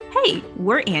Hey,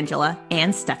 we're Angela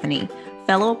and Stephanie,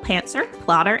 fellow pantser,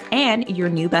 plotter, and your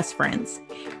new best friends.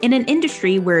 In an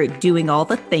industry where doing all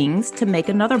the things to make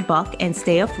another buck and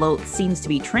stay afloat seems to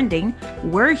be trending,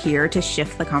 we're here to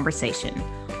shift the conversation.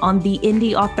 On the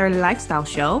Indie Author Lifestyle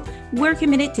Show, we're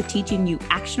committed to teaching you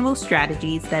actionable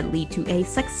strategies that lead to a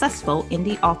successful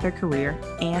indie author career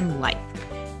and life.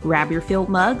 Grab your filled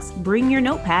mugs, bring your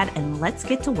notepad, and let's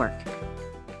get to work.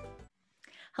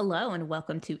 Hello, and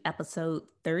welcome to episode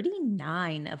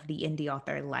 39 of the Indie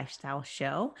Author Lifestyle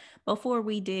Show. Before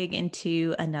we dig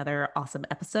into another awesome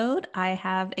episode, I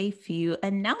have a few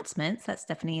announcements that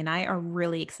Stephanie and I are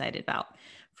really excited about.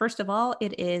 First of all,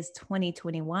 it is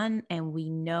 2021, and we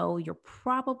know you're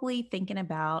probably thinking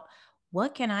about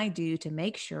what can I do to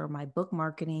make sure my book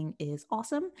marketing is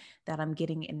awesome, that I'm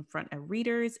getting in front of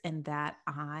readers, and that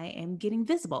I am getting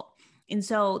visible. And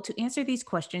so, to answer these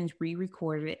questions, we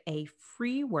recorded a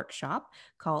free workshop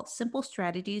called Simple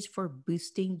Strategies for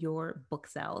Boosting Your Book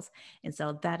Sales. And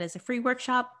so, that is a free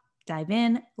workshop. Dive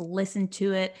in, listen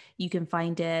to it. You can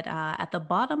find it at the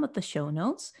bottom of the show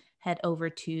notes. Head over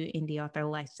to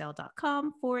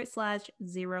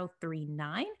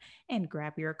indieauthorlifestyle.com/039 and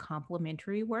grab your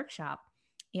complimentary workshop.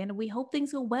 And we hope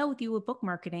things go well with you with book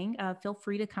marketing. Feel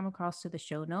free to come across to the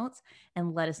show notes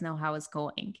and let us know how it's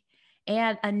going.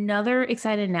 And another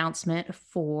exciting announcement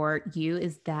for you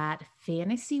is that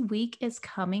Fantasy Week is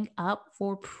coming up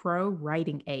for Pro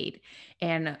Writing Aid.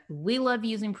 And we love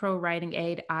using Pro Writing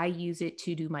Aid. I use it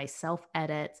to do my self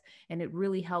edits, and it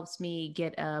really helps me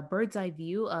get a bird's eye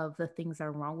view of the things that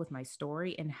are wrong with my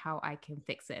story and how I can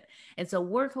fix it. And so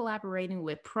we're collaborating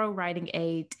with Pro Writing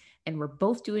Aid, and we're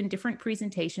both doing different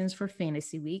presentations for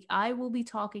Fantasy Week. I will be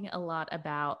talking a lot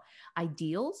about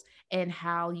ideals and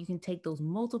how you can take those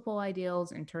multiple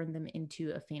ideals and turn them into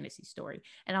a fantasy story.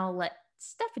 And I'll let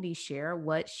Stephanie share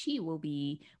what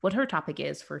her topic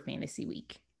is for Fantasy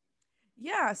Week.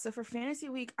 Yeah, so for Fantasy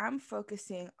Week, I'm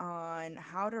focusing on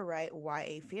how to write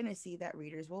YA fantasy that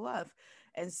readers will love.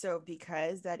 And so,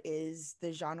 because that is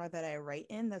the genre that I write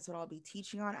in, that's what I'll be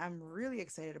teaching on. I'm really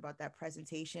excited about that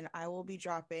presentation. I will be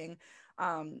dropping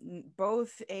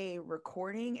both a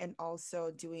recording and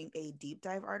also doing a deep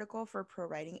dive article for Pro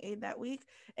Writing Aid that week.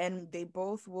 And they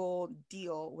both will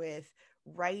deal with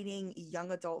writing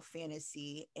young adult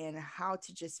fantasy and how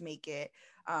to just make it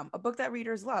a book that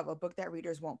readers love, a book that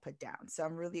readers won't put down. So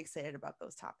I'm really excited about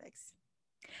those topics.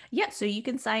 Yeah, so you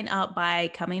can sign up by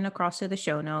coming across to the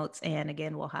show notes. And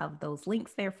again, we'll have those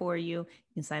links there for you. You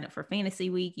can sign up for Fantasy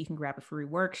Week. You can grab a free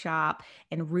workshop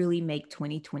and really make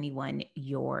 2021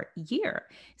 your year.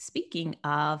 Speaking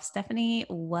of, Stephanie,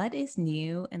 what is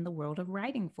new in the world of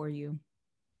writing for you?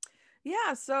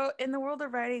 Yeah, so in the world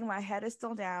of writing, my head is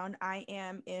still down. I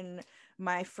am in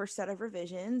my first set of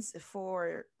revisions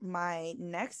for my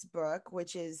next book,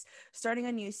 which is starting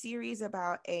a new series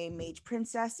about a mage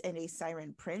princess and a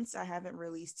siren prince. I haven't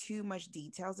released too much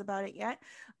details about it yet.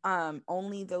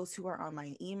 Only those who are on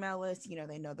my email list,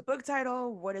 they know the book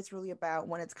title, what it's really about,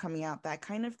 when it's coming out, that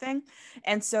kind of thing.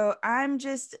 And so I'm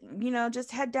just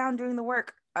head down doing the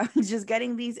work. I'm just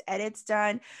getting these edits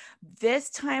done. This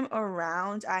time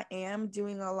around, I am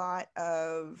doing a lot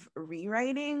of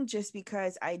rewriting just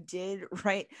because I did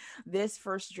write this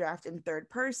first draft in third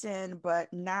person,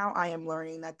 but now I am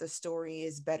learning that the story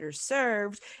is better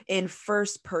served in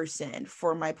first person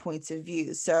for my points of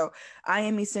view. So I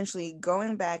am essentially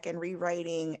going back and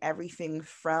rewriting everything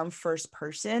from first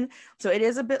person. So it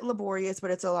is a bit laborious,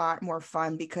 but it's a lot more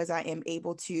fun because I am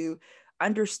able to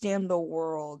understand the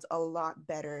world a lot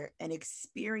better and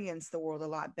experience the world a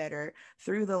lot better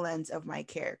through the lens of my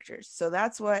characters. So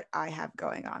that's what I have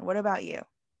going on. What about you?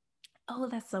 Oh,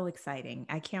 that's so exciting.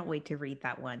 I can't wait to read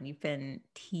that one. You've been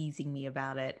teasing me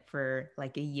about it for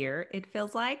like a year, it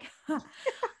feels like.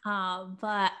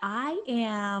 But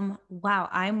I'm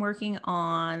working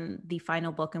on the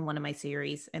final book in one of my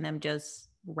series, and I'm just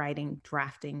writing,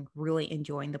 drafting, really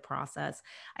enjoying the process.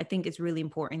 I think it's really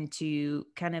important to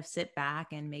kind of sit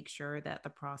back and make sure that the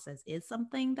process is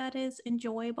something that is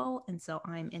enjoyable. And so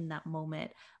I'm in that moment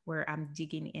where I'm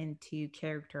digging into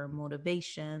character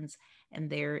motivations and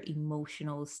their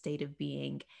emotional state of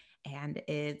being. And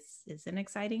it's an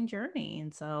exciting journey.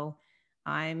 And so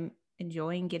I'm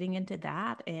enjoying getting into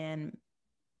that and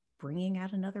bringing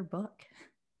out another book.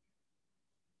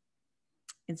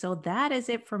 And so that is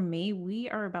it for me. We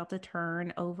are about to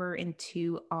turn over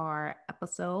into our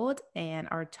episode, and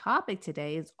our topic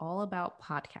today is all about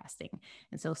podcasting.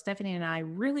 And so Stephanie and I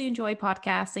really enjoy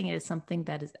podcasting. It is something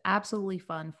that is absolutely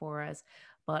fun for us.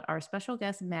 but our special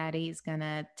guest, Maddie, is going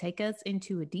to take us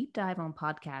into a deep dive on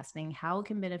podcasting, how it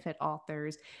can benefit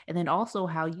authors, and then also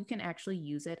how you can actually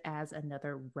use it as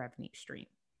another revenue stream.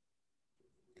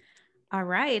 All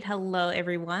right. Hello,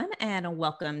 everyone, and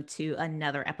welcome to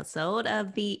another episode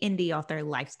of the Indie Author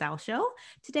Lifestyle Show.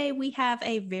 Today, we have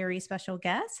a very special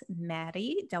guest,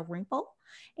 Maddie Dalrymple,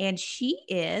 and she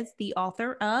is the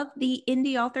author of The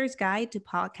Indie Author's Guide to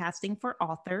Podcasting for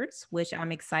Authors, which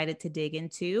I'm excited to dig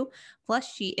into.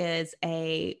 Plus, she is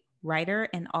a writer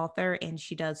and author, and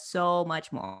she does so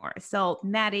much more. So,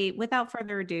 Maddie, without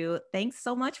further ado, thanks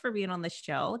so much for being on the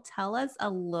show. Tell us a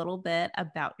little bit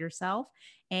about yourself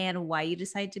and why you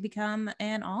decided to become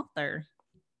an author.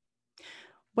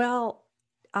 Well,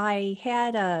 I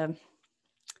had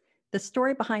the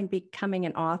story behind becoming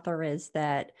an author is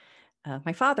that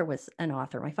my father was an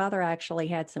author. My father actually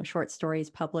had some short stories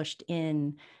published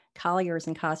in Collier's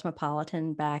and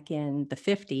Cosmopolitan back in the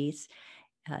 50s.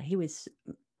 He was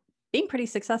being pretty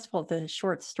successful at the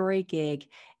short story gig,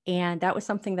 and that was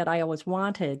something that I always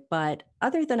wanted. But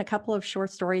other than a couple of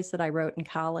short stories that I wrote in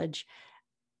college,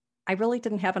 I really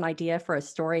didn't have an idea for a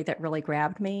story that really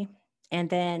grabbed me. And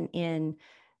then in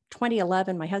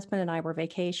 2011, my husband and I were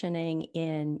vacationing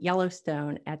in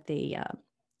Yellowstone at the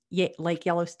Lake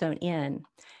Yellowstone Inn,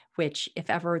 which if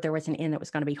ever there was an inn that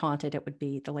was going to be haunted, it would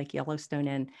be the Lake Yellowstone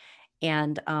Inn.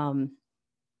 And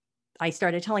I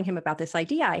started telling him about this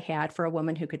idea I had for a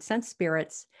woman who could sense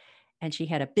spirits. And she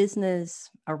had a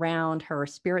business around her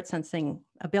spirit sensing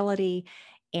ability.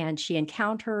 And she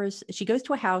goes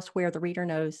to a house where the reader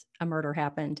knows a murder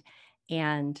happened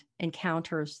and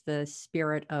encounters the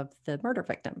spirit of the murder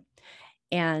victim.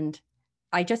 And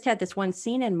I just had this one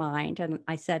scene in mind, and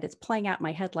I said, it's playing out in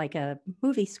my head like a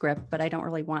movie script, but I don't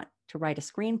really want to write a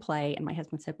screenplay. And my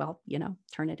husband said, well,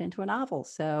 turn it into a novel.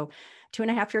 So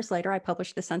 2.5 years later, I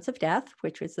published The Sense of Death,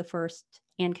 which was the first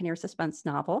Ann Kinnear suspense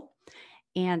novel.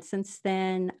 And since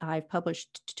then, I've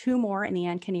published 2 more in the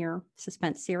Ann Kinnear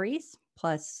suspense series,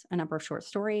 plus a number of short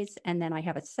stories. And then I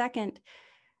have a second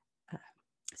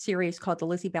series called the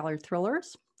Lizzie Ballard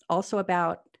Thrillers, also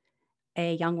about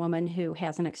a young woman who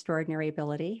has an extraordinary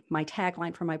ability. My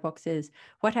tagline for my books is,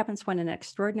 what happens when an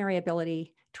extraordinary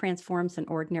ability transforms an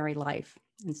ordinary life?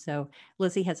 And so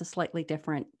Lizzie has a slightly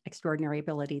different extraordinary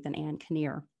ability than Ann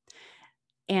Kinnear.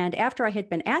 And after I had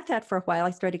been at that for a while,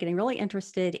 I started getting really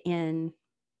interested in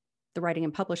the writing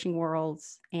and publishing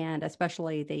worlds, and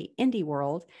especially the indie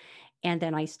world. And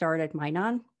then I started my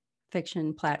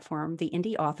nonfiction platform, The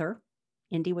Indie Author,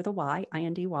 Indie with a Y,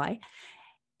 I-N-D-Y.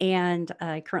 And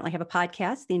I currently have a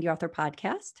podcast, the Indie Author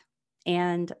Podcast,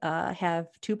 and have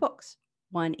 2 books.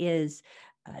 One is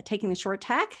Taking the Short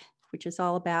Tack, which is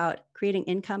all about creating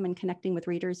income and connecting with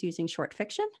readers using short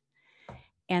fiction.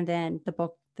 And then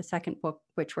the second book,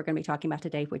 which we're going to be talking about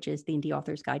today, which is The Indie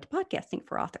Author's Guide to Podcasting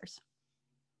for Authors.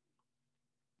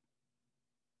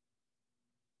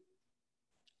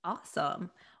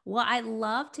 Awesome. Well, I'd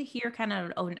love to hear kind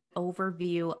of an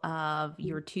overview of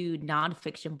your 2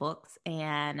 nonfiction books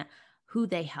and who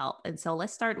they help. And so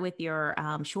let's start with your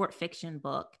short fiction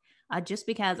book, just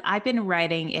because I've been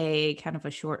writing a kind of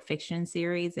a short fiction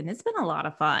series and it's been a lot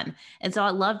of fun. And so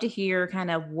I'd love to hear kind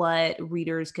of what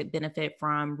readers could benefit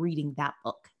from reading that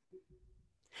book.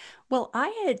 Well,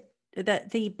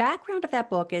 the background of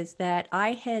that book is that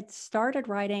I had started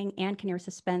writing Ann Kinnear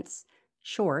suspense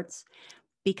shorts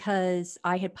because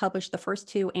I had published the first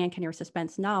 2 Ann Kinnear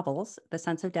suspense novels, The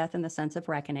Sense of Death and The Sense of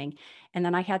Reckoning. And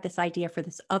then I had this idea for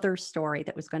this other story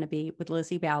that was going to be with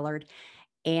Lizzie Ballard.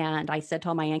 And I said to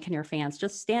all my Ann Kinnear fans,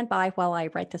 just stand by while I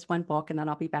write this one book and then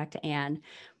I'll be back to Ann.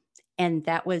 And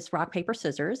that was Rock, Paper,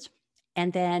 Scissors.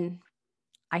 And then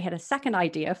I had a second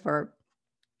idea for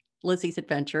Lizzie's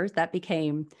adventures. That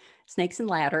became Snakes and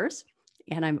Ladders.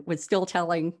 And I was still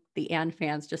telling the Ann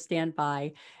fans, just stand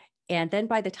by. And then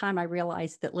by the time I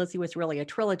realized that Lizzie was really a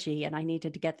trilogy and I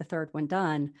needed to get the 3rd one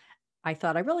done, I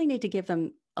thought I really need to give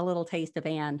them a little taste of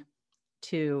Ann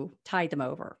to tide them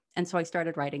over. And so I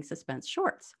started writing suspense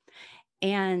shorts.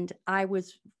 And I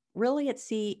was really at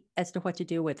sea as to what to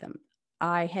do with them.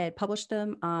 I had published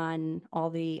them on all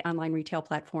the online retail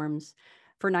platforms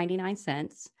for 99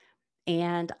 cents.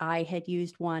 And I had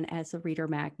used one as a reader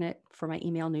magnet for my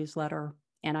email newsletter.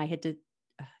 And I had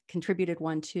contributed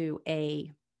one to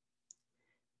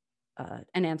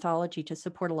an anthology to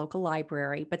support a local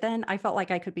library. But then I felt like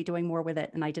I could be doing more with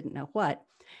it and I didn't know what.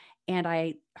 And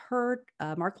I heard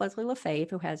Mark Leslie Lefebvre,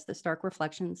 who has the Stark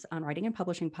Reflections on Writing and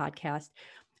Publishing podcast,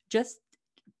 just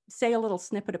say a little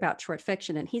snippet about short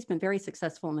fiction. And he's been very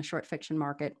successful in the short fiction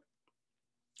market.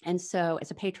 And so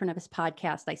as a patron of his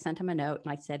podcast, I sent him a note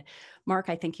and I said, Mark,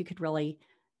 I think you could really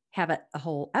have a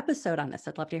whole episode on this.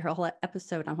 I'd love to hear a whole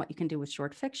episode on what you can do with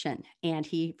short fiction. And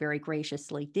he very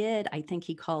graciously did. I think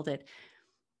he called it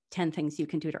 10 things you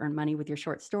can do to earn money with your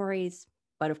short stories.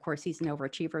 But of course, he's an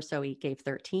overachiever, so he gave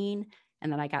 13.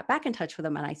 And then I got back in touch with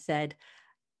him and I said,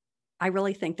 I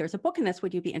really think there's a book in this.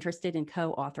 Would you be interested in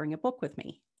co-authoring a book with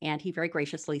me? And he very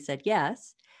graciously said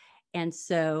yes. And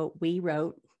so we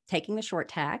wrote Taking the Short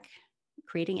Tack,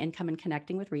 Creating Income and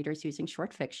Connecting with Readers Using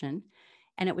Short Fiction.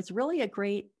 And it was really a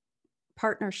great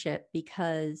partnership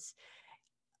because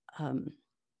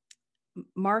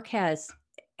Mark has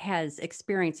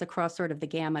experience across sort of the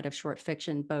gamut of short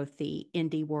fiction, both the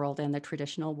indie world and the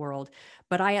traditional world.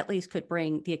 But I at least could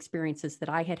bring the experiences that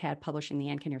I had publishing the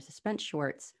Ann Kinnear suspense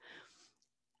shorts.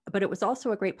 But it was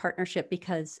also a great partnership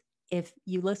because if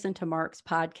you listen to Mark's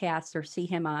podcast or see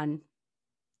him on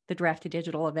the Draft to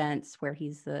Digital events where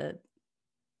he's the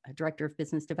director of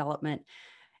business development,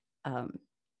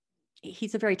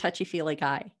 he's a very touchy-feely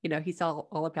guy. You know, he's all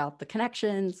about the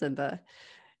connections and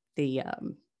the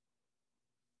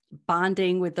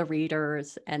bonding with the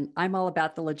readers. And I'm all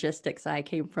about the logistics. I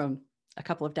came from a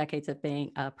couple of decades of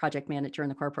being a project manager in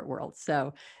the corporate world.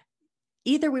 So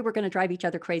either we were going to drive each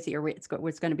other crazy or it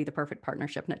was going to be the perfect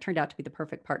partnership. And it turned out to be the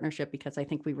perfect partnership because I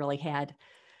think we really had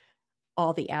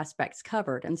all the aspects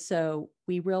covered. And so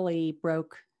we really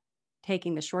broke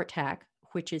Taking the Short Tack,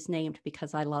 which is named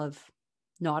because I love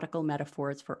nautical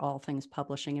metaphors for all things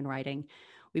publishing and writing.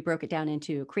 We broke it down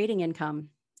into creating income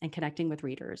and connecting with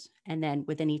readers. And then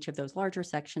within each of those larger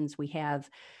sections, we have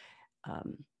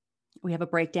a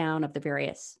breakdown of the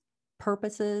various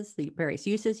purposes, the various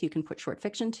uses you can put short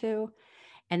fiction to.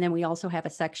 And then we also have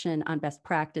a section on best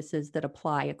practices that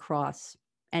apply across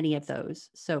any of those.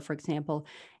 So for example,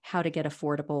 how to get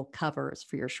affordable covers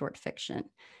for your short fiction,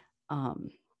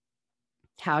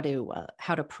 how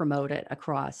to promote it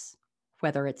across,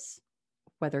 whether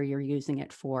you're using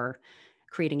it for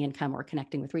creating income or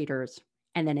connecting with readers.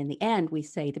 And then in the end, we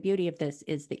say the beauty of this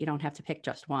is that you don't have to pick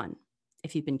just one.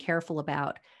 If you've been careful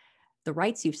about the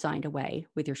rights you've signed away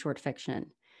with your short fiction,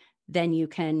 then you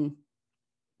can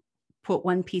put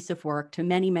one piece of work to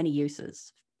many, many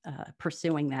uses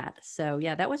pursuing that. So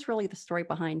yeah, that was really the story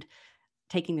behind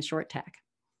Taking the Short Tack.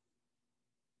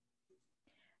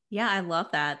 Yeah, I love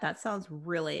that. That sounds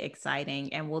really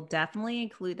exciting. And we'll definitely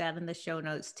include that in the show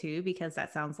notes too, because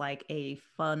that sounds like a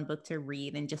fun book to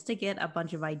read and just to get a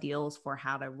bunch of ideas for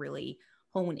how to really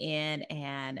hone in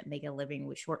and make a living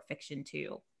with short fiction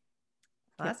too.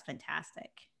 So that's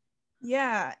fantastic.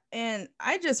 Yeah. And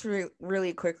I just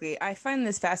really quickly, I find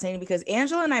this fascinating because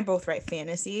Angela and I both write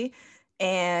fantasy.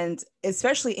 And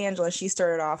especially Angela, she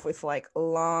started off with like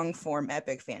long form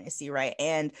epic fantasy, right?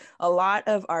 And a lot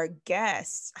of our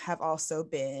guests have also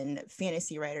been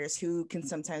fantasy writers who can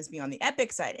sometimes be on the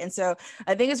epic side. And so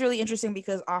I think it's really interesting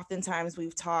because oftentimes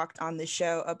we've talked on the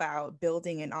show about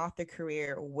building an author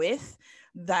career with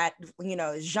that, you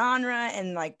know, genre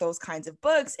and like those kinds of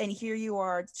books. And here you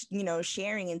are, you know,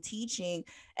 sharing and teaching,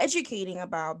 educating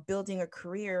about building a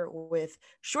career with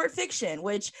short fiction,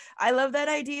 which I love that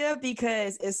idea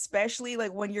because especially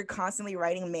like when you're constantly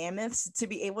writing mammoths, to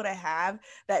be able to have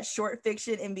that short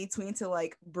fiction in between to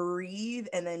like breathe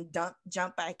and then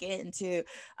jump back into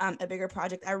a bigger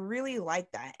project. I really like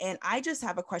that. And I just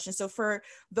have a question. So for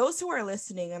those who are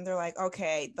listening and they're like,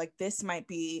 okay, like this might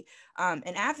be an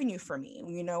avenue for me,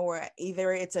 you know, or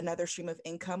either it's another stream of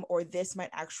income or this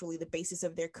might actually the basis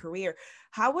of their career.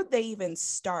 How would they even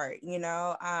start? You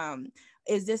know,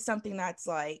 is this something that's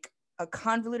like a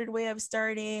convoluted way of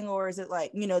starting, or is it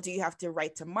like, you know, do you have to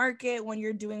write to market when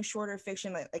you're doing shorter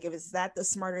fiction? Like if is that the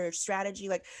smarter strategy?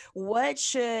 Like what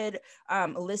should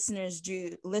listeners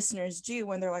do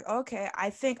when they're like, okay, I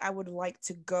think I would like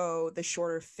to go the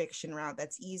shorter fiction route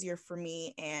that's easier for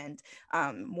me and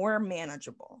more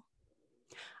manageable?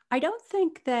 I don't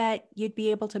think that you'd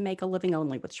be able to make a living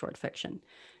only with short fiction.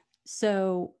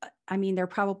 So, I mean, there are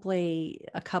probably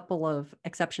a couple of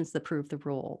exceptions that prove the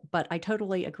rule, but I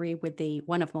totally agree with the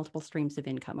one of multiple streams of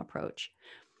income approach.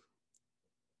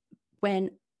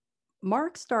 When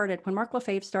Mark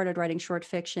Lefebvre started writing short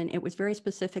fiction, it was very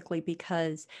specifically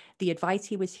because the advice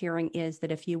he was hearing is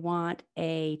that if you want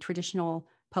a traditional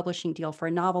publishing deal for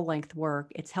a novel length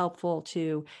work, it's helpful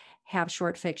to have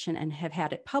short fiction and have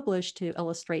had it published to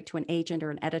illustrate to an agent or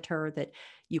an editor that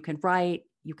you can write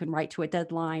to a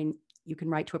deadline, you can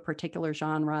write to a particular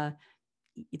genre,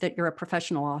 that you're a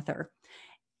professional author.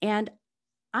 And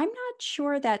I'm not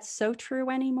sure that's so true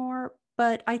anymore,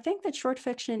 but I think that short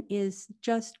fiction is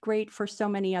just great for so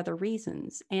many other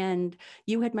reasons. And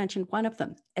you had mentioned one of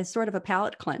them as sort of a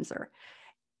palate cleanser,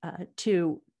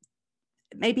 to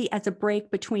maybe as a break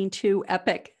between two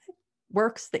epic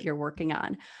works that you're working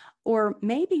on. Or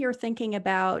maybe you're thinking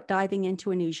about diving into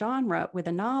a new genre with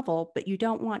a novel, but you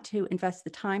don't want to invest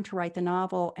the time to write the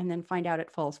novel and then find out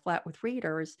it falls flat with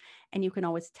readers. And you can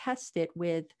always test it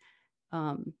with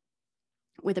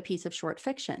a piece of short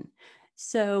fiction.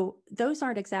 So those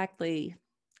aren't exactly,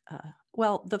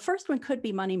 well, the first one could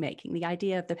be money making, the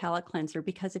idea of the palate cleanser,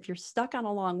 because if you're stuck on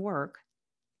a long work,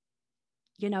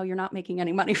 you're not making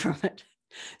any money from it.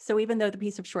 So even though the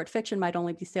piece of short fiction might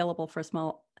only be saleable for a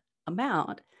small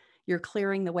amount, you're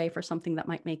clearing the way for something that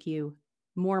might make you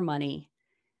more money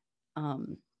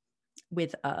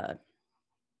with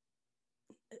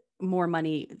more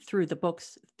money through the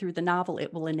books, through the novel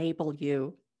it will enable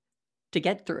you to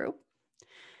get through.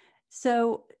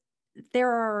 So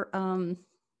there are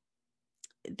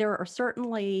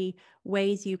certainly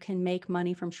ways you can make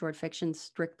money from short fiction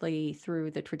strictly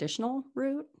through the traditional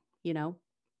route,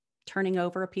 turning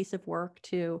over a piece of work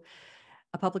to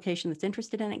a publication that's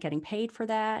interested in it, getting paid for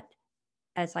that.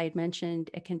 As I had mentioned,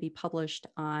 it can be published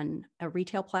on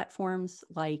retail platforms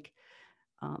like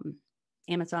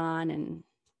Amazon and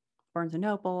Barnes &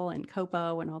 Noble and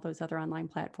Kobo and all those other online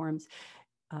platforms.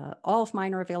 All of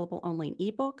mine are available only in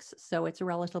ebooks, so it's a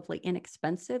relatively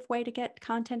inexpensive way to get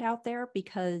content out there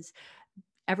because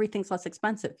everything's less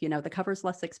expensive. The cover's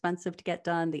less expensive to get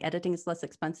done, the editing is less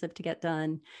expensive to get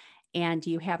done, and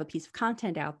you have a piece of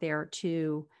content out there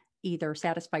to either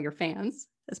satisfy your fans,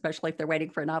 especially if they're waiting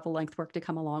for a novel length work to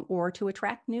come along, or to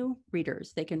attract new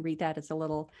readers. They can read that as a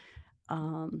little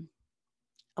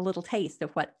taste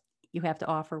of what you have to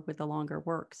offer with the longer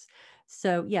works.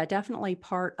 So yeah, definitely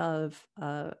part of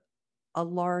a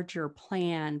larger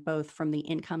plan, both from the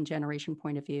income generation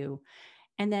point of view.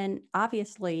 And then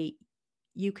obviously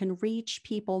you can reach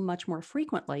people much more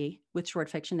frequently with short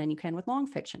fiction than you can with long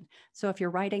fiction. So if you're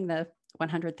writing the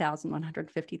 100,000,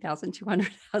 150,000,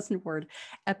 200,000 word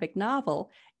epic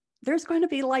novel, there's going to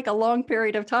be like a long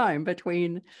period of time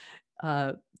between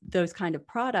those kind of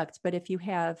products. But if you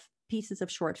have pieces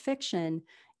of short fiction,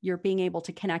 you're being able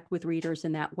to connect with readers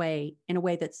in that way, in a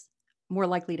way that's more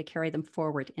likely to carry them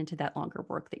forward into that longer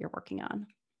work that you're working on.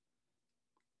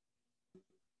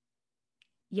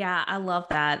 Yeah, I love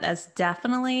that. That's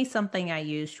definitely something I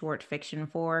use short fiction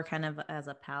for, kind of as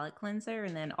a palate cleanser,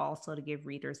 and then also to give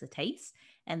readers a taste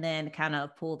and then kind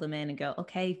of pull them in and go,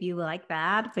 okay, if you like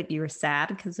that, but you're sad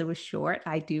because it was short,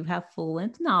 I do have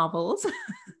full-length novels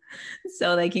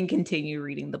so they can continue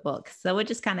reading the book. So it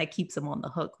just kind of keeps them on the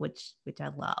hook, which I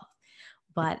love.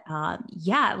 But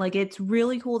yeah, like it's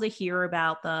really cool to hear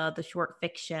about the short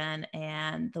fiction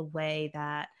and the way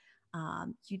that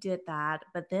you did that.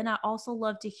 But then I also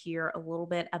love to hear a little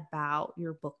bit about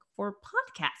your book for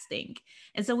podcasting.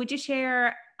 And so would you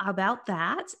share about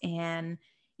that? And,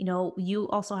 you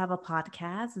also have a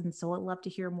podcast. And so I'd love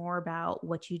to hear more about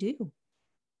what you do.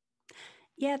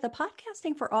 Yeah, the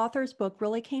Podcasting for Authors book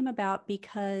really came about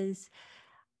because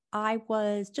I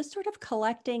was just sort of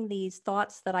collecting these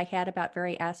thoughts that I had about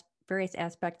various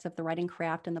aspects of the writing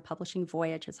craft and the publishing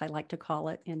voyage, as I like to call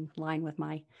it, in line with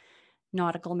my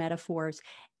nautical metaphors.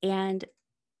 And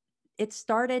it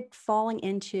started falling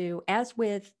into, as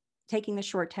with taking the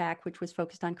short tack, which was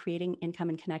focused on creating income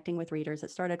and connecting with readers, it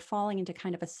started falling into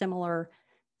kind of a similar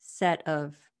set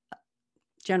of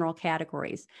general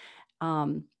categories.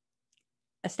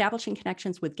 Establishing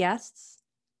connections with guests,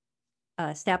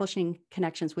 establishing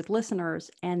connections with listeners,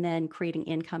 and then creating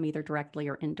income either directly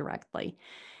or indirectly.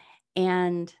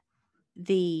 And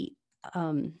it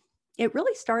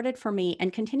really started for me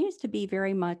and continues to be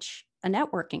very much a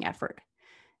networking effort.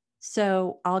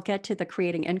 So I'll get to the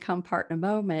creating income part in a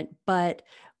moment, but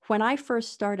when I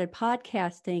first started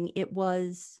podcasting, it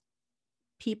was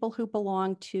people who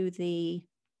belonged to the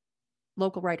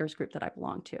local writers group that I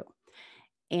belonged to.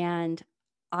 And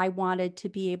I wanted to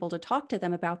be able to talk to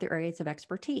them about their areas of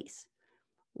expertise,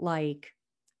 like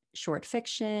short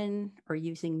fiction or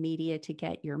using media to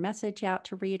get your message out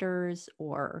to readers,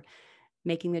 or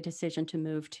making the decision to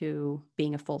move to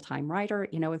being a full-time writer.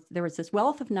 There was this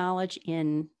wealth of knowledge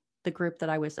in the group that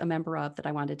I was a member of that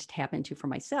I wanted to tap into for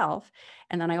myself.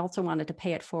 And then I also wanted to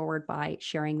pay it forward by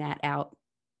sharing that out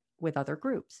with other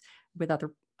groups, with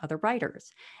other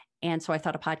writers. And so I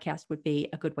thought a podcast would be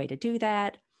a good way to do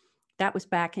that. That was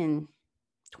back in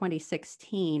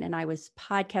 2016, and I was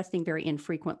podcasting very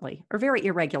infrequently or very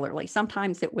irregularly.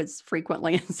 Sometimes it was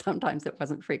frequently and sometimes it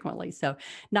wasn't frequently. So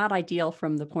not ideal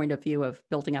from the point of view of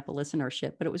building up a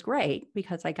listenership, but it was great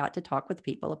because I got to talk with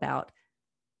people about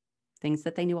things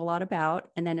that they knew a lot about.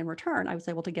 And then in return, I was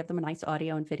able to give them a nice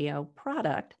audio and video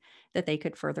product that they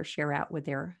could further share out with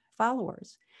their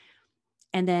followers.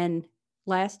 And then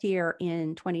last year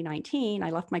in 2019, I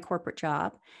left my corporate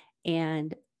job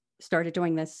and started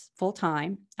doing this full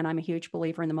time. And I'm a huge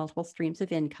believer in the multiple streams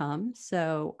of income.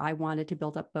 So I wanted to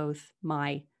build up both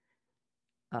my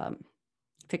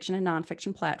fiction and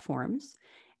nonfiction platforms.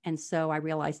 And so I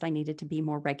realized I needed to be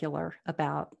more regular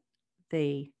about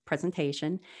the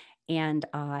presentation. And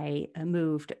I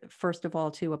moved, first of all,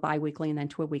 to a biweekly and then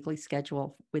to a weekly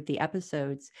schedule with the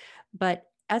episodes. But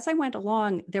as I went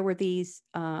along, there were these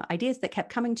ideas that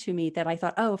kept coming to me that I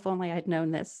thought, oh, if only I'd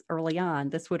known this early on,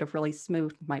 this would have really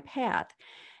smoothed my path.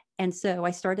 And so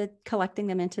I started collecting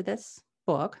them into this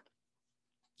book,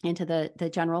 into the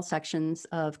general sections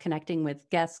of connecting with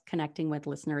guests, connecting with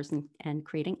listeners, and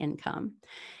creating income.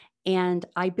 And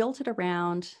I built it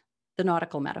around the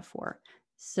nautical metaphor.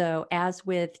 So as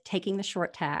with Taking the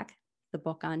Short Tack, the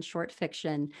book on short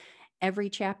fiction, every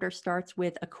chapter starts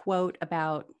with a quote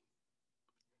about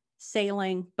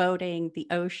sailing, boating, the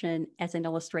ocean as an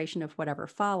illustration of whatever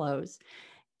follows.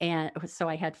 And so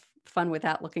I had fun with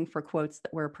that, looking for quotes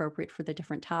that were appropriate for the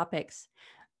different topics.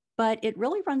 But it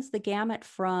really runs the gamut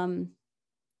from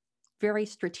very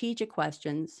strategic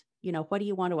questions. What do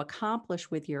you want to accomplish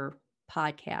with your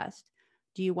podcast?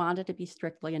 Do you want it to be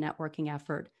strictly a networking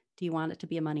effort? Do you want it to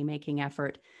be a money-making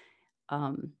effort?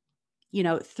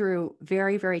 Through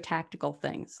very, very tactical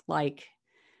things like,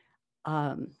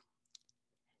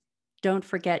 don't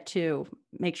forget to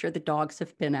make sure the dogs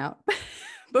have been out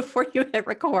before you hit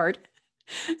record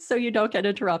so you don't get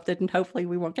interrupted. And hopefully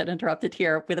we won't get interrupted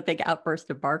here with a big outburst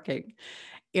of barking.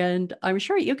 And I'm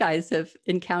sure you guys have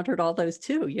encountered all those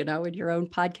too, in your own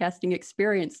podcasting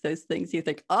experience, those things you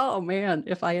think, oh man,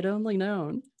 if I had only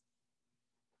known.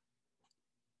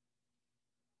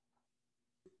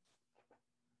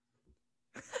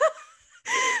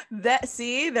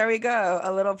 There we go.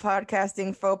 A little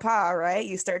podcasting faux pas, right?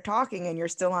 You start talking and you're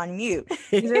still on mute.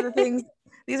 These are the things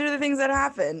that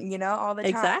happen, all the time.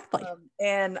 Exactly.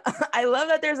 And I love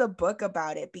that there's a book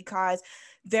about it, because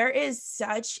there is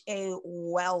such a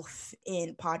wealth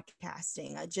in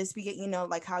podcasting. Just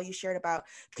like how you shared about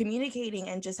communicating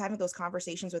and just having those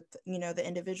conversations with, the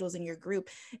individuals in your group.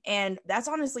 And that's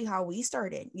honestly how we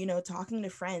started, talking to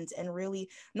friends and really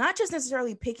not just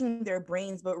necessarily picking their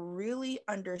brains, but really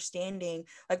understanding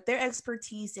like their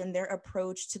expertise and their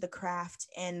approach to the craft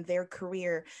and their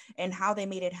career and how they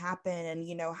made it happen. And,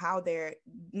 how they're,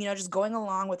 just going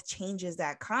along with changes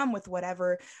that come with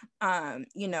whatever,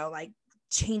 like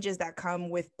changes that come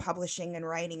with publishing and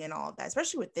writing and all of that,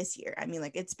 especially with this year. I mean,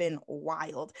 like, it's been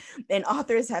wild and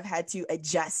authors have had to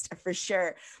adjust for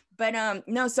sure. But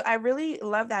no, so I really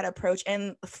love that approach.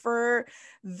 And for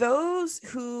those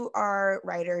who are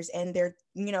writers and they're,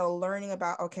 learning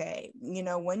about, okay,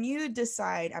 when you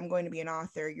decide I'm going to be an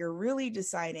author, you're really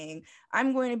deciding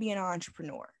I'm going to be an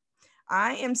entrepreneur.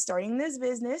 I am starting this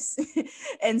business.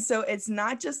 And so it's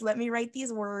not just let me write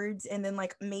these words and then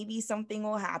like maybe something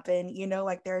will happen,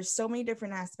 like there's so many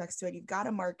different aspects to it. You've got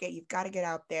to market, you've got to get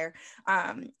out there.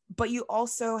 But you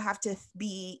also have to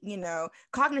be,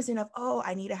 cognizant of, oh,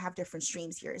 I need to have different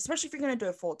streams here, especially if you're going to do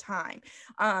it full time.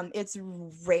 It's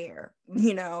rare,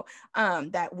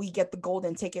 that we get the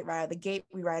golden ticket right out of the gate.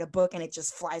 We write a book and it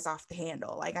just flies off the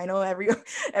handle. Like I know every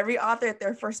author at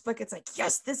their first book, it's like,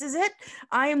 yes, this is it.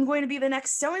 I am going to be the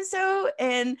next so-and-so.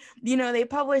 And, they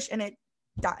publish and it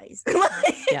dies.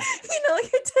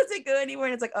 It doesn't go anywhere.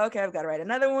 And it's like, okay, I've got to write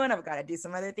another one. I've got to do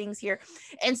some other things here.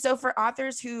 And so for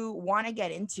authors who want to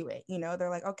get into it, they're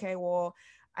like, okay, well,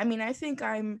 I mean, I think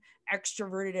I'm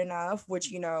extroverted enough,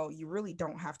 which, you really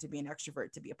don't have to be an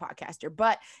extrovert to be a podcaster.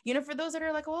 But, for those that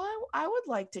are like, well, I would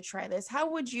like to try this.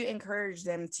 How would you encourage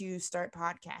them to start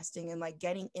podcasting and like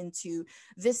getting into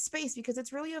this space? Because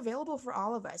it's really available for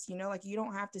all of us, like you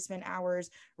don't have to spend hours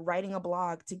writing a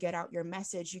blog to get out your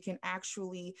message. You can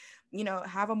actually,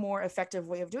 have a more effective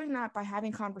way of doing that by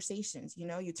having conversations.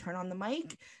 You turn on the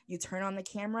mic, you turn on the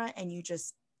camera, and you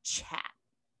just chat.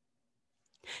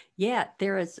 Yeah,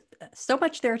 there is so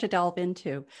much there to delve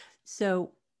into.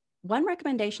 So one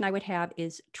recommendation I would have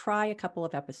is try a couple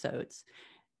of episodes.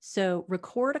 So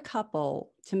record a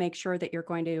couple to make sure that you're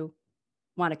going to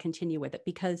want to continue with it,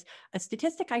 because a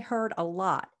statistic I heard a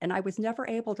lot, and I was never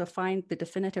able to find the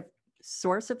definitive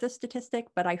source of this statistic,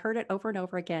 but I heard it over and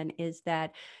over again, is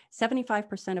that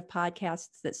 75% of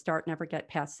podcasts that start never get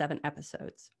past 7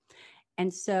 episodes.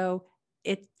 And so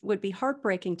it would be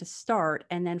heartbreaking to start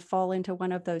and then fall into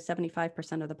one of those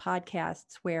 75% of the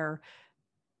podcasts where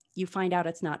you find out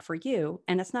it's not for you.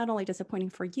 And it's not only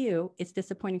disappointing for you, it's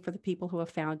disappointing for the people who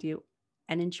have found you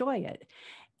and enjoy it.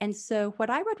 And so what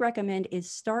I would recommend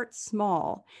is start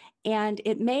small, and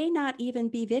it may not even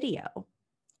be video,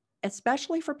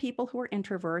 especially for people who are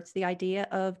introverts. The idea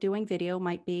of doing video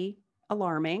might be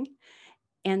alarming.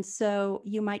 And so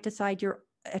you might decide you're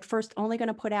at first only going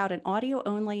to put out an audio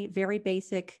only, very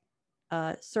basic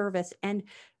service, and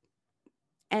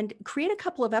create a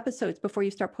couple of episodes before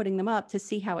you start putting them up to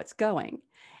see how it's going.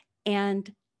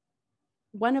 And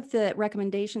one of the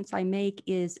recommendations I make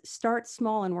is start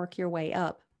small and work your way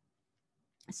up.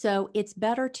 So it's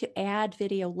better to add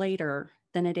video later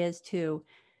than it is to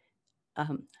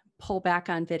pull back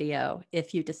on video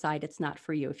if you decide it's not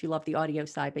for you, if you love the audio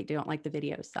side, but you don't like the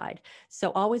video side.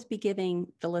 So always be giving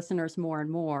the listeners more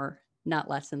and more, not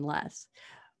less and less.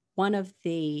 One of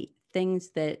the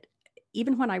things that,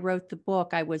 even when I wrote the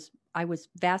book, I was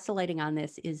vacillating on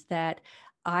this, is that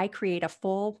I create a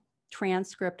full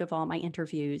transcript of all my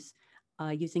interviews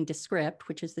using Descript,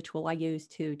 which is the tool I use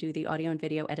to do the audio and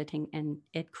video editing. And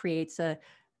it creates a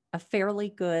fairly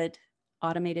good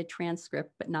automated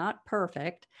transcript, but not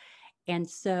perfect. And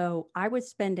so I was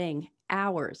spending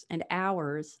hours and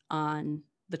hours on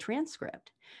the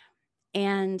transcript.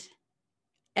 And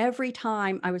every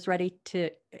time I got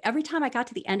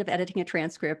to the end of editing a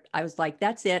transcript, I was like,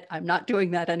 that's it. I'm not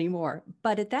doing that anymore.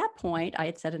 But at that point, I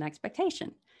had set an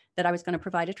expectation that I was going to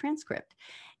provide a transcript.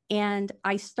 And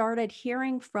I started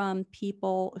hearing from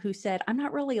people who said, I'm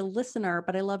not really a listener,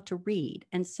 but I love to read.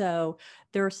 And so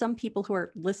there are some people who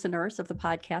are listeners of the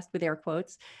podcast, with air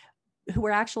quotes, who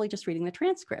are actually just reading the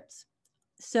transcripts.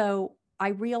 So I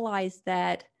realized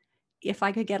that if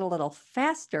I could get a little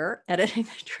faster editing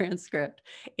the transcript,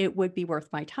 it would be worth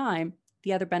my time.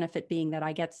 The other benefit being that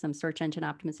I get some search engine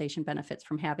optimization benefits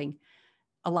from having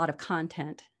a lot of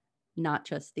content, not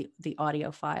just the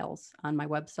audio files on my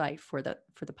website for the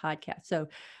podcast. So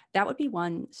that would be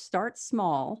one. Start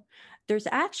small. There's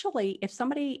actually,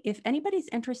 if anybody's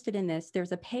interested in this,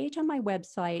 there's a page on my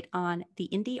website on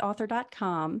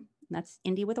theindyauthor.com. That's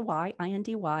Indy with a Y,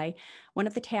 INDY. One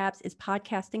of the tabs is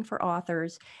podcasting for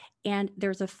authors. And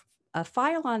there's a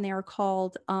file on there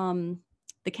called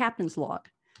the Captain's Log.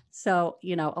 So,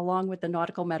 along with the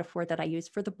nautical metaphor that I use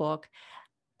for the book,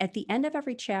 at the end of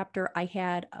every chapter, I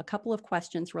had a couple of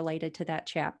questions related to that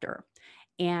chapter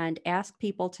and asked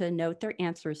people to note their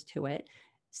answers to it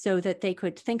so that they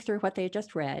could think through what they had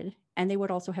just read. And they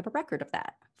would also have a record of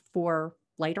that for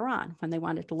later on when they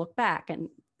wanted to look back and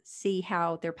see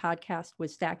how their podcast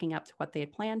was stacking up to what they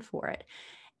had planned for it.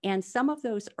 And some of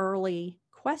those early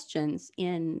questions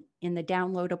in the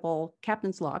downloadable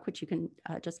Captain's Log, which you can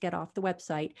just get off the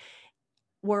website,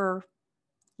 were,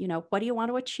 what do you want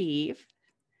to achieve?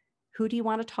 Who do you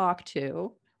want to talk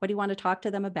to? What do you want to talk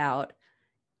to them about?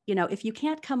 If you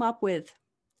can't come up with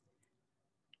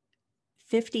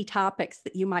 50 topics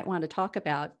that you might want to talk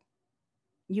about,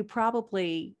 you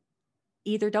probably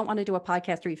either don't want to do a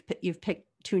podcast or you've picked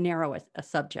too narrow a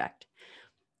subject.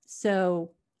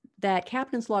 So that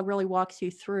Captain's Log really walks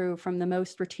you through from the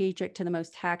most strategic to the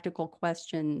most tactical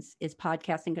questions. Is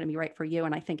podcasting going to be right for you?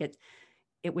 And I think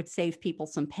it would save people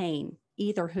some pain,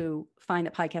 either who find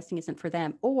that podcasting isn't for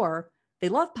them, or they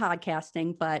love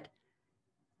podcasting, but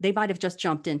they might have just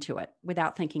jumped into it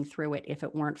without thinking through it if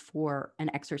it weren't for an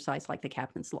exercise like the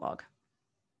Captain's Log.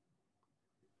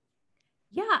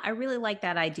 Yeah, I really like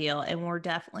that idea. And we'll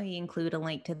definitely include a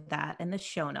link to that in the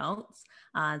show notes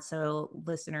so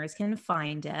listeners can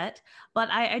find it. But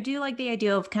I do like the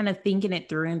idea of kind of thinking it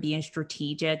through and being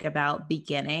strategic about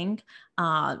beginning.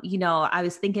 I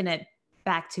was thinking it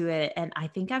back to it, and I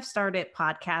think I've started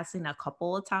podcasting a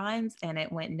couple of times and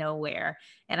it went nowhere.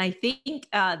 And I think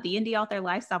the Indie Author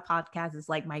Lifestyle podcast is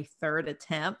like my third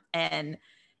attempt, and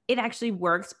it actually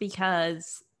works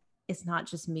because it's not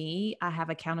just me. I have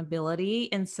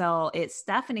accountability. And so it's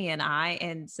Stephanie and I.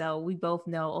 And so we both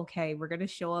know, okay, we're going to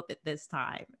show up at this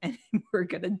time and we're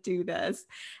going to do this.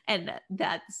 And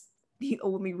that's the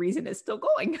only reason it's still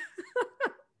going.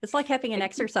 It's like having an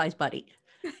exercise buddy.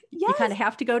 Yes. You kind of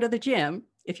have to go to the gym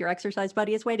if your exercise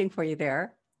buddy is waiting for you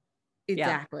there.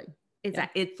 Exactly. Yeah.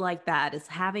 Exactly. It's like that. It's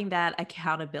having that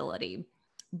accountability.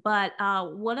 But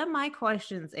one of my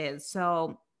questions is,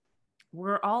 so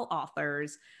we're all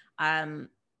authors.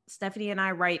 Stephanie and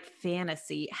I write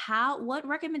fantasy. What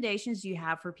recommendations do you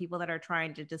have for people that are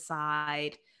trying to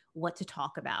decide what to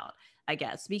talk about, I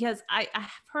guess? Because I've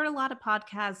heard a lot of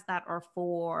podcasts that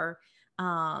are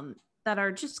that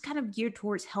are just kind of geared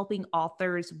towards helping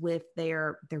authors with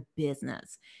their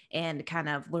business and kind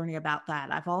of learning about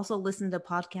that. I've also listened to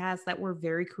podcasts that were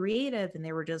very creative and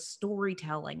they were just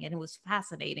storytelling, and it was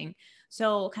fascinating.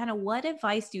 So kind of what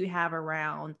advice do you have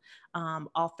around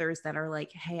authors that are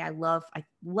like, hey, I love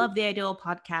the idea of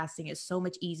podcasting. It's so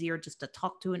much easier just to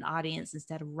talk to an audience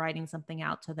instead of writing something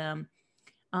out to them.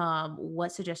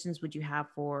 What suggestions would you have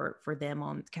for them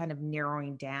on kind of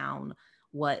narrowing down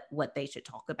what they should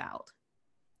talk about?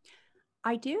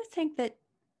 I do think that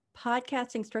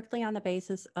podcasting strictly on the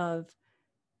basis of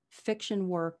fiction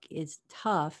work is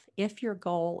tough if your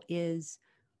goal is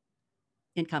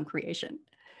income creation.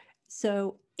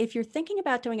 So if you're thinking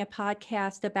about doing a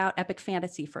podcast about epic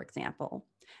fantasy, for example,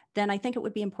 then I think it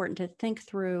would be important to think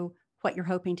through what you're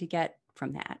hoping to get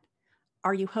from that.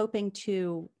 Are you hoping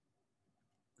to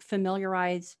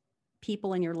familiarize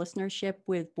people in your listenership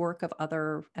with work of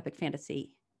other epic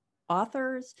fantasy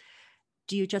authors?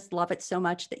 Do you just love it so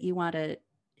much that you want to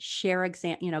share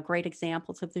great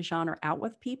examples of the genre out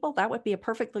with people? That would be a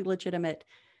perfectly legitimate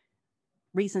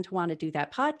reason to want to do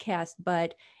that podcast,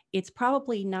 but it's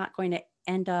probably not going to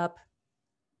end up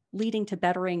leading to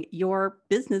bettering your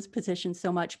business position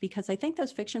so much, because I think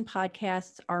those fiction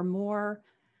podcasts are more,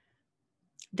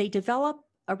 they develop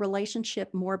a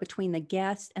relationship more between the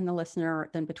guest and the listener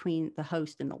than between the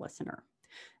host and the listener.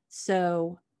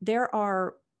 So there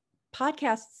are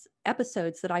podcasts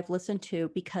episodes that I've listened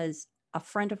to because a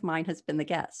friend of mine has been the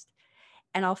guest,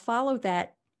 and I'll follow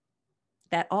that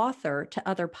author to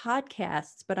other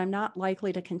podcasts, but I'm not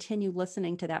likely to continue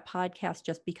listening to that podcast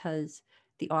just because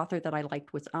the author that I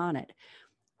liked was on it.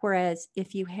 Whereas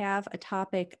if you have a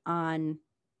topic on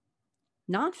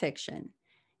nonfiction,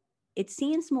 it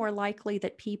seems more likely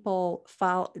that people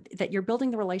follow, that you're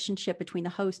building the relationship between the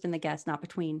host and the guest,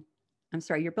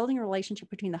 you're building a relationship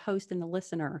between the host and the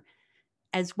listener,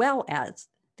 as well as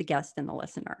the guest and the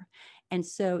listener. And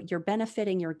so you're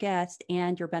benefiting your guest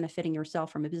and you're benefiting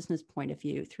yourself from a business point of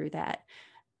view through that.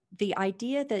 The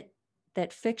idea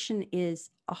that fiction is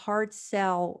a hard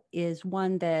sell is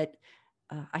one that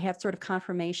I have sort of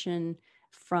confirmation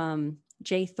from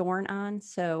Jay Thorne on.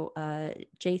 So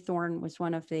Jay Thorne was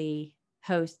one of the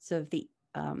hosts of the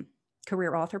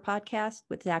Career Author podcast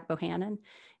with Zach Bohannon.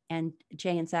 And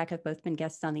Jay and Zach have both been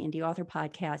guests on the Indie Author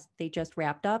podcast. They just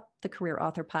wrapped up the Career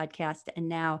Author podcast, and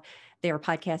now they are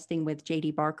podcasting with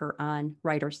JD Barker on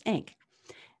Writers Inc.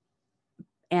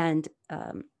 And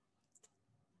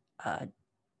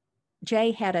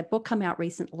Jay had a book come out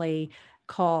recently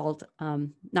called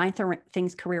 9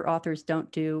 Things Career Authors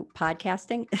Don't Do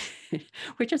Podcasting,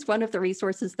 which is one of the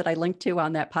resources that I linked to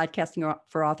on that Podcasting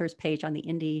for Authors page on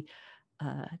the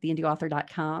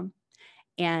indieauthor.com.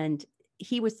 And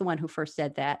he was the one who first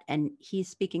said that. And he's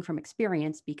speaking from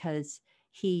experience because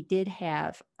he did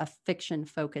have a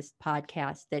fiction-focused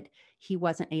podcast that he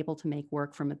wasn't able to make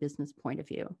work from a business point of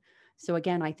view. So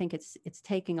again, I think it's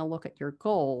taking a look at your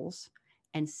goals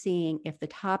and seeing if the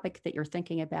topic that you're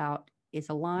thinking about is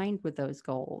aligned with those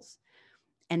goals,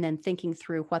 and then thinking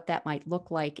through what that might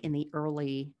look like in the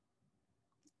early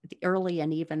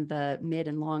and even the mid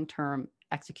and long-term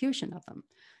execution of them.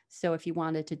 So if you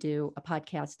wanted to do a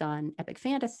podcast on epic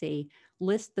fantasy,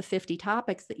 list the 50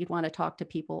 topics that you'd want to talk to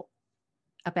people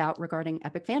about regarding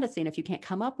epic fantasy. And if you can't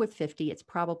come up with 50, it's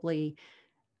probably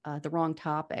the wrong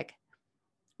topic.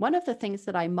 One of the things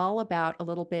that I mull about a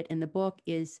little bit in the book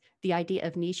is the idea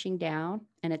of niching down.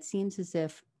 And it seems as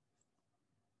if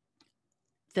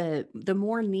the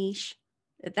more niche,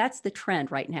 that's the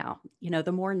trend right now.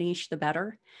 The more niche, the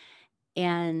better.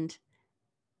 And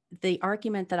the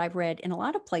argument that I've read in a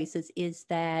lot of places is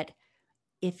that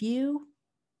if you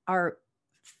are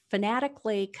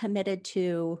fanatically committed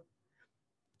to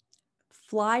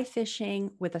fly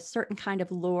fishing with a certain kind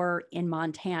of lure in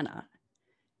Montana,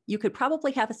 you could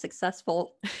probably have a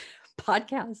successful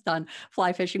podcast on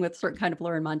fly fishing with a certain kind of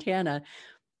lure in Montana,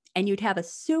 and you'd have a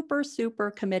super,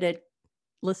 super committed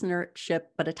listenership,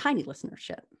 but a tiny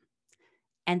listenership.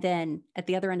 And then at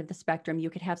the other end of the spectrum, you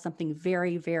could have something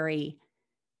very, very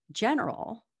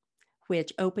general,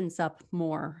 which opens up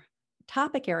more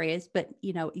topic areas, but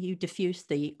you diffuse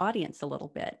the audience a little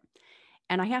bit.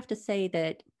 And I have to say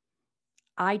that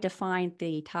I define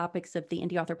the topics of the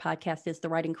Indie Author podcast as the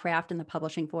writing craft and the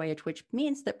publishing voyage, which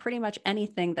means that pretty much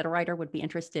anything that a writer would be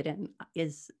interested in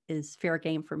is fair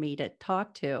game for me to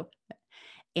talk to.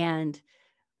 And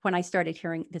when I started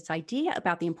hearing this idea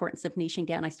about the importance of niching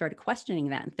down, I started questioning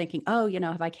that and thinking,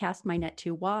 have I cast my net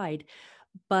too wide?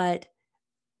 But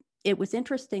it was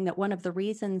interesting that one of the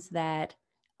reasons that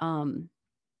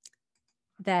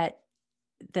that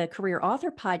the Career Author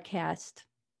podcast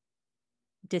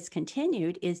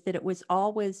discontinued is that it was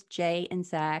always Jay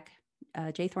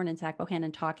Thorne and Zach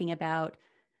Bohannon talking about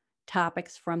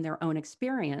topics from their own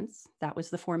experience. That was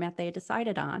the format they had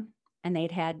decided on. And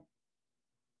they'd had,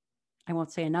 I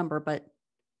won't say a number, but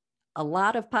a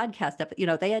lot of podcasts,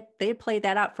 they had played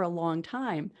that out for a long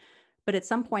time. But at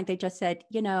some point they just said,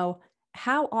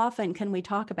 how often can we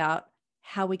talk about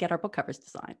how we get our book covers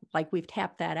designed? Like, we've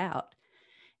tapped that out.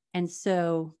 And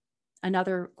so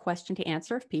another question to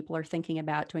answer if people are thinking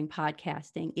about doing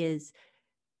podcasting is,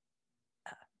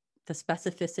 the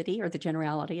specificity or the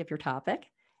generality of your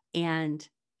topic, and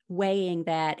weighing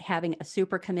that having a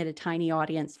super committed tiny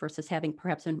audience versus having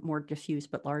perhaps a more diffuse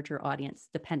but larger audience,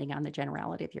 depending on the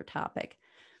generality of your topic.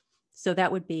 So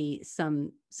that would be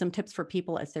some tips for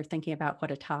people as they're thinking about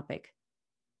what a topic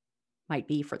might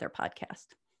be for their podcast.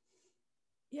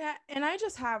 Yeah, and I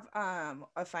just have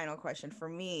a final question for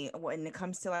me when it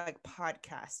comes to like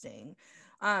podcasting.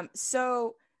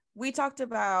 So we talked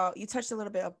about, you touched a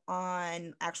little bit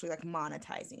on actually like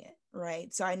monetizing it,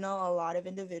 right? So I know a lot of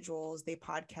individuals, they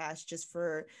podcast just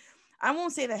for, I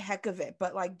won't say the heck of it,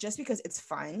 but like just because it's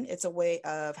fun, it's a way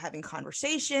of having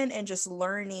conversation and just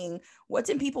learning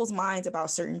what's in people's minds about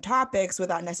certain topics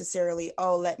without necessarily,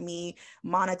 oh, let me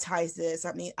monetize this,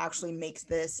 let me actually make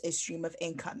this a stream of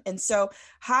income. And so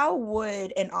how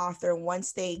would an author,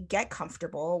 once they get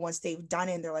comfortable, once they've done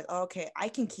it and they're like, oh, okay, I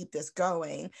can keep this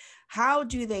going, how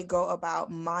do they go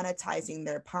about monetizing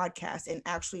their podcast and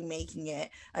actually making it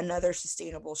another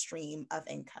sustainable stream of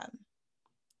income?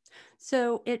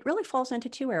 So it really falls into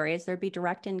two areas. There'd be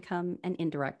direct income and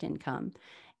indirect income.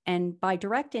 And by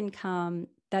direct income,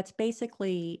 that's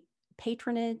basically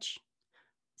patronage,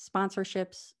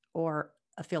 sponsorships, or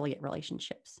affiliate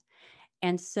relationships.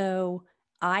 And so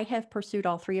I have pursued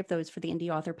all three of those for the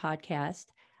Indie Author Podcast.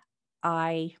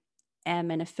 I am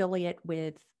an affiliate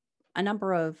with a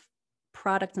number of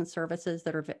products and services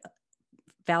that are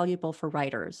valuable for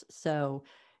writers. So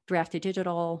Drafted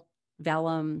Digital,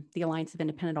 Vellum, the Alliance of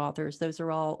Independent Authors, those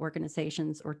are all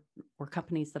organizations or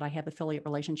companies that I have affiliate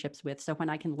relationships with. So when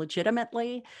I can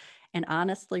legitimately and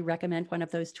honestly recommend one of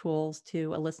those tools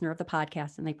to a listener of the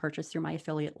podcast and they purchase through my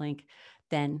affiliate link,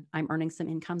 then I'm earning some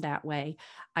income that way.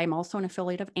 I'm also an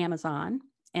affiliate of Amazon.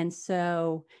 And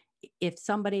so if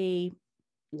somebody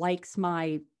likes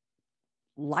my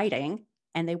lighting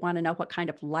and they want to know what kind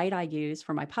of light I use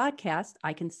for my podcast,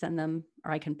 I can send them,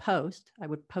 or I can post, I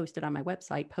would post it on my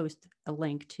website, post a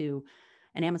link to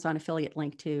an Amazon affiliate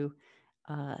link to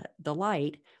the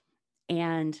light.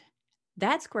 And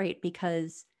that's great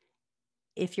because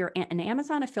if you're an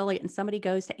Amazon affiliate and somebody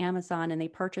goes to Amazon and they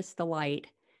purchase the light,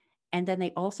 and then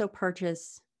they also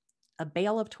purchase a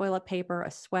bale of toilet paper,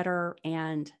 a sweater,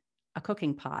 and a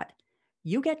cooking pot,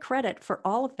 you get credit for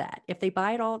all of that. If they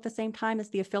buy it all at the same time as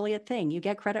the affiliate thing, you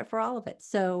get credit for all of it.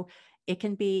 So it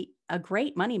can be a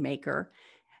great moneymaker.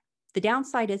 The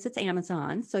downside is it's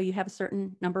Amazon. So you have a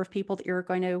certain number of people that you're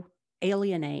going to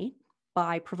alienate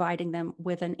by providing them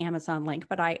with an Amazon link.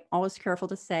 But I always careful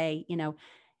to say, you know,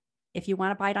 if you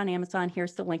want to buy it on Amazon,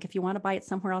 here's the link. If you want to buy it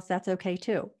somewhere else, that's okay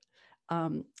too.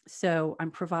 So I'm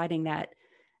providing that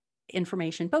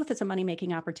information, both as a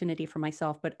money-making opportunity for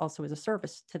myself, but also as a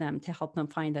service to them to help them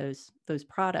find those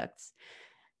products.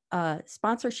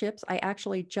 Sponsorships, I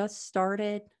actually just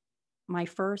started my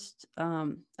first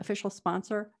official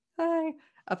sponsor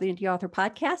of the Indie Author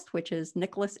Podcast, which is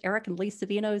Nicholas, Eric, and Lee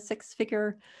Savino's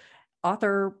 6-figure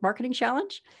author marketing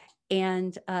challenge.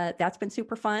 And that's been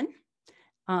super fun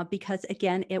because,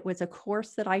 again, it was a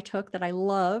course that I took that I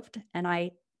loved, and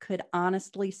I could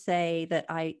honestly say that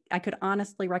I could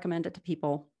honestly recommend it to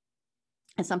people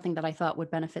as something that I thought would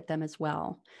benefit them as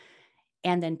well.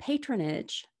 And then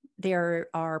patronage, there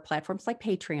are platforms like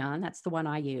Patreon, that's the one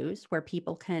I use, where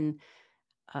people can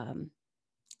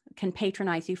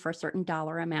patronize you for a certain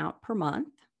dollar amount per month.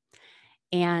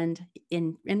 And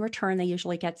in return, they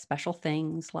usually get special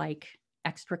things like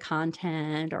extra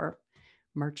content or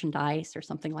merchandise or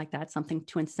something like that, something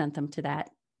to incent them to that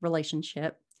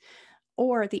relationship.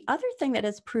 Or the other thing that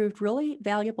has proved really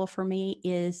valuable for me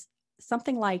is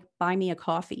something like Buy Me a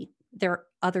Coffee. There are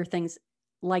other things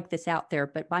like this out there,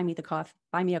 but Buy Me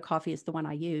a Coffee is the one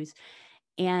I use.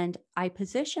 And I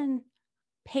position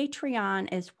Patreon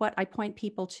as what I point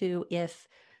people to if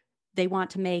they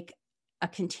want to make a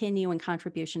continuing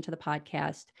contribution to the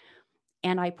podcast.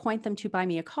 And I point them to Buy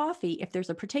Me a Coffee if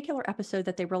there's a particular episode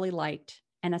that they really liked.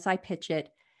 And as I pitch it,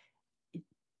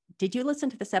 did you listen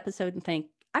to this episode and think,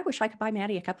 I wish I could buy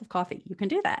Maddie a cup of coffee? You can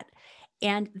do that.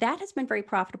 And that has been very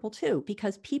profitable too,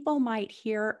 because people might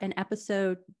hear an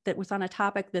episode that was on a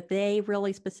topic that they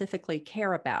really specifically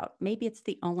care about. Maybe it's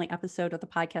the only episode of the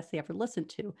podcast they ever listened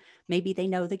to. Maybe they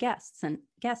know the guest, and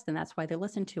that's why they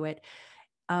listen to it.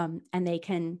 And they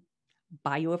can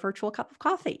buy you a virtual cup of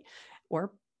coffee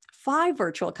or 5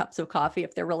 virtual cups of coffee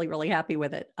if they're really, really happy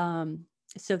with it.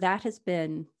 So that has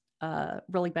been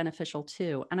really beneficial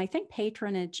too. And I think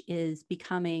patronage is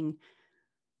becoming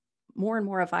more and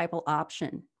more a viable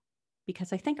option,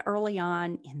 because I think early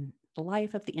on in the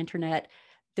life of the internet,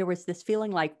 there was this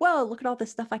feeling like, whoa, look at all this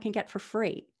stuff I can get for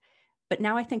free. But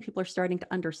now I think people are starting to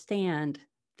understand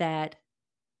that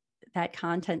that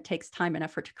content takes time and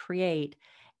effort to create.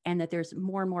 and that there's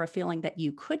more and more a feeling that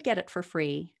you could get it for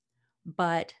free,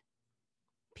 but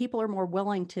people are more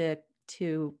willing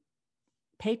to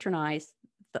patronize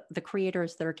the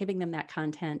creators that are giving them that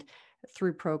content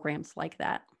through programs like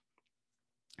that.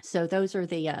 So those are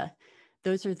the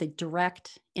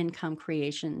direct income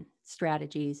creation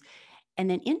strategies. And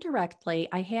then indirectly,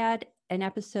 I had an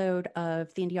episode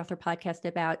of the Indie Author Podcast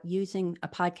about using a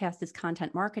podcast as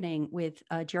content marketing with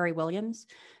Jerry Williams,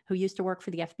 who used to work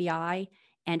for the FBI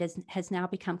and has now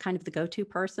become kind of the go-to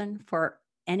person for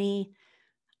any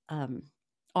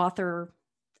author,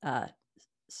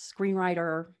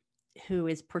 screenwriter who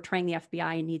is portraying the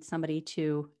FBI and needs somebody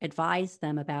to advise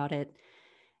them about it.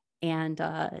 And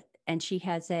she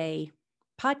has a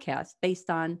podcast based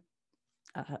on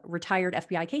retired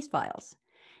FBI case files.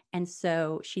 And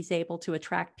so she's able to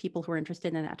attract people who are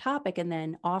interested in that topic and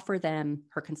then offer them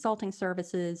her consulting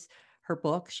services, her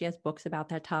books. She has books about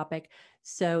that topic.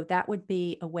 So that would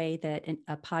be a way that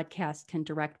a podcast can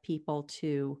direct people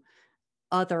to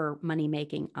other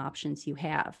money-making options you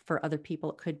have. For other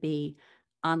people, it could be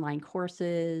online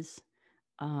courses,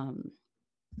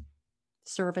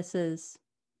 services,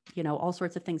 all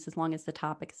sorts of things, as long as the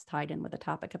topic is tied in with the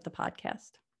topic of the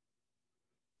podcast.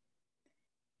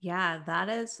 Yeah, that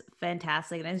is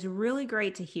fantastic. And it's really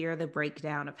great to hear the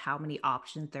breakdown of how many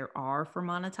options there are for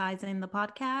monetizing the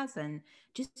podcast and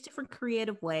just different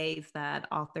creative ways that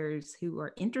authors who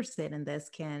are interested in this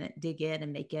can dig in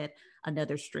and make it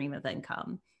another stream of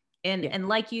income. And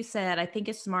like you said, I think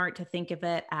it's smart to think of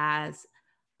it as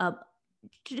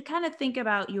to kind of think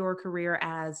about your career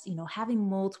as, having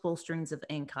multiple streams of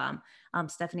income.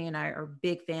 Stephanie and I are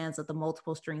big fans of the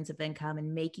multiple streams of income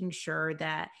and making sure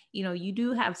that, you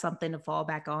do have something to fall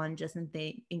back on just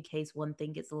in case one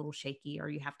thing gets a little shaky or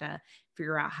you have to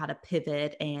figure out how to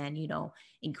pivot and,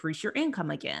 increase your income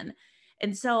again.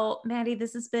 And so, Maddie,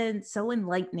 this has been so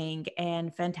enlightening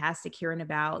and fantastic hearing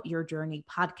about your journey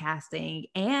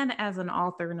podcasting and as an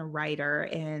author and a writer.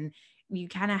 And you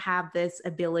kind of have this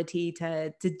ability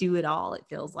to do it all, it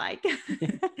feels like.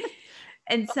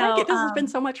 And so this has been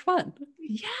so much fun.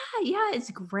 Yeah, it's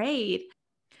great.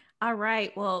 All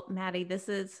right. Well, Maddie, this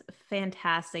is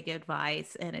fantastic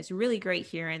advice. And it's really great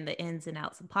hearing the ins and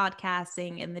outs of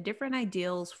podcasting and the different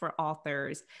ideals for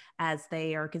authors as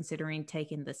they are considering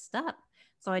taking this step.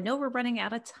 So I know we're running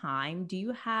out of time. Do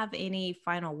you have any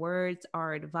final words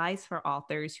or advice for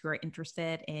authors who are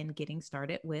interested in getting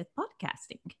started with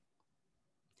podcasting?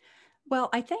 Well,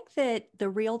 I think that the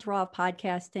real draw of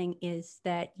podcasting is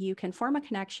that you can form a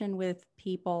connection with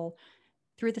people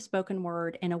through the spoken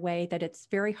word in a way that it's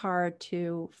very hard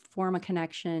to form a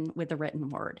connection with the written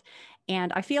word.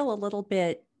 And I feel a little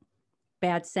bit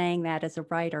bad saying that as a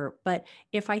writer, but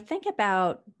if I think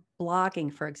about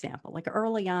blogging, for example, like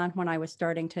early on when I was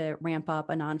starting to ramp up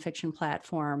a nonfiction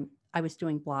platform, I was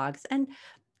doing blogs and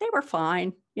they were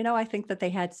fine. I think that they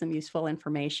had some useful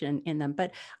information in them,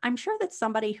 but I'm sure that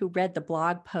somebody who read the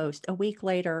blog post a week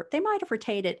later, they might have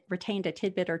retained a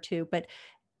tidbit or two, but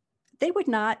they would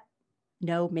not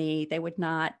know me. They would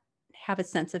not have a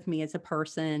sense of me as a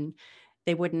person.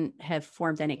 They wouldn't have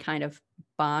formed any kind of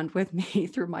bond with me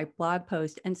through my blog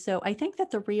post. And so I think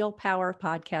that the real power of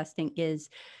podcasting is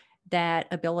that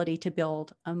ability to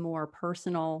build a more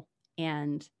personal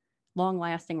and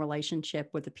long-lasting relationship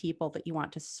with the people that you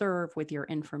want to serve with your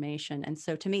information. And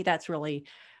so to me, that's really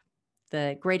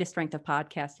the greatest strength of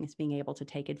podcasting, is being able to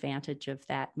take advantage of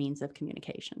that means of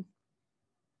communication.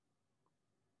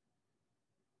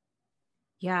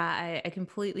 Yeah, I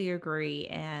completely agree.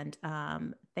 And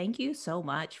thank you so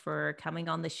much for coming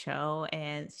on the show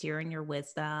and sharing your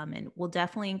wisdom. And we'll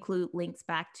definitely include links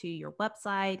back to your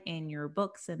website and your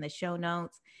books in the show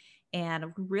notes. And I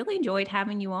really enjoyed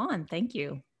having you on. Thank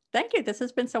you. Thank you. This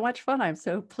has been so much fun. I'm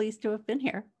so pleased to have been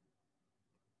here.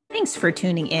 Thanks for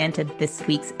tuning in to this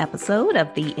week's episode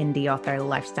of the Indie Author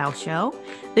Lifestyle Show.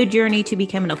 The journey to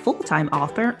becoming a full-time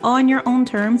author on your own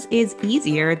terms is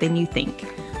easier than you think.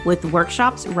 With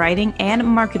workshops, writing, and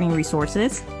marketing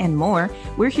resources, and more,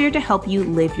 we're here to help you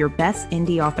live your best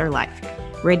indie author life.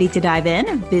 Ready to dive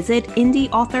in? Visit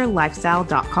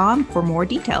indieauthorlifestyle.com for more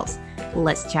details.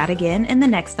 Let's chat again in the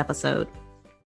next episode.